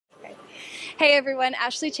Hey everyone,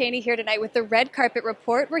 Ashley Chaney here tonight with the Red Carpet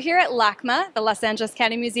Report. We're here at LACMA, the Los Angeles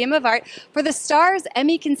County Museum of Art, for the Starz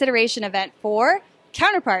Emmy consideration event for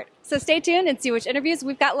Counterpart. So stay tuned and see which interviews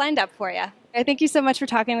we've got lined up for you. Thank you so much for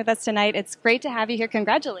talking with us tonight. It's great to have you here.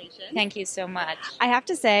 Congratulations. Thank you so much. I have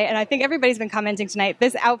to say, and I think everybody's been commenting tonight,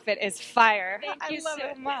 this outfit is fire. Thank you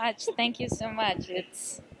so much. Thank you so much.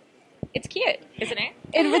 It's cute, isn't it?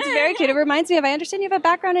 It's very cute. It reminds me of, I understand you have a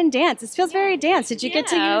background in dance. This feels very dance. Did you get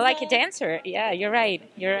to use like a dancer. Yeah, you're right.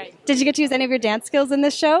 You're right. Did you get to use any of your dance skills in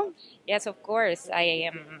this show? Yes, of course. I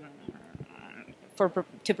am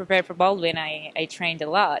to prepare for Baldwin. I trained a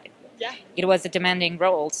lot. Yeah. It was a demanding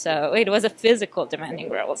role, so it was a physical demanding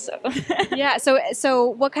role. So yeah. So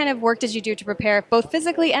what kind of work did you do to prepare both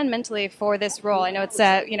physically and mentally for this role? I know it's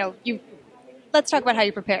Let's talk about how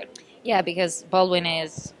you prepared. Yeah, because Baldwin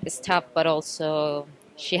is tough, but also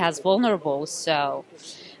she has vulnerables. So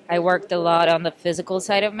I worked a lot on the physical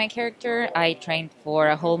side of my character. I trained for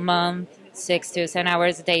a whole month, 6 to 10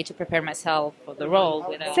 hours a day to prepare myself for the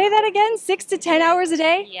role. Say that again, 6 to 10 hours a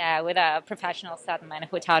day? Yeah, with a professional stuntman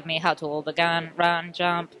who taught me how to hold the gun, run,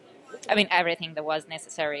 jump. I mean, everything that was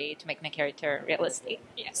necessary to make my character realistic.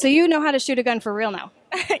 Yeah. So you know how to shoot a gun for real now?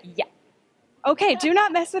 Yeah. Okay, do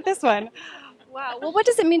not mess with this one. Wow. Well, what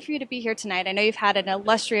does it mean for you to be here tonight? I know you've had an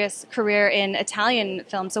illustrious career in Italian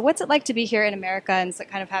films. So what's it like to be here in America and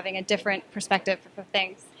kind of having a different perspective for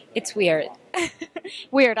things? It's weird.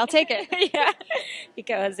 Weird. I'll take it. Yeah,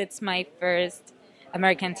 because it's my first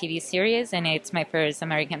American TV series and it's my first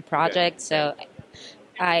American project. So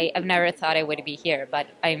I've never thought I would be here, but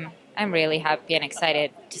I'm really happy and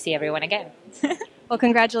excited to see everyone again. Well,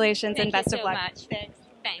 congratulations and best of luck. Thank you so much. Thanks.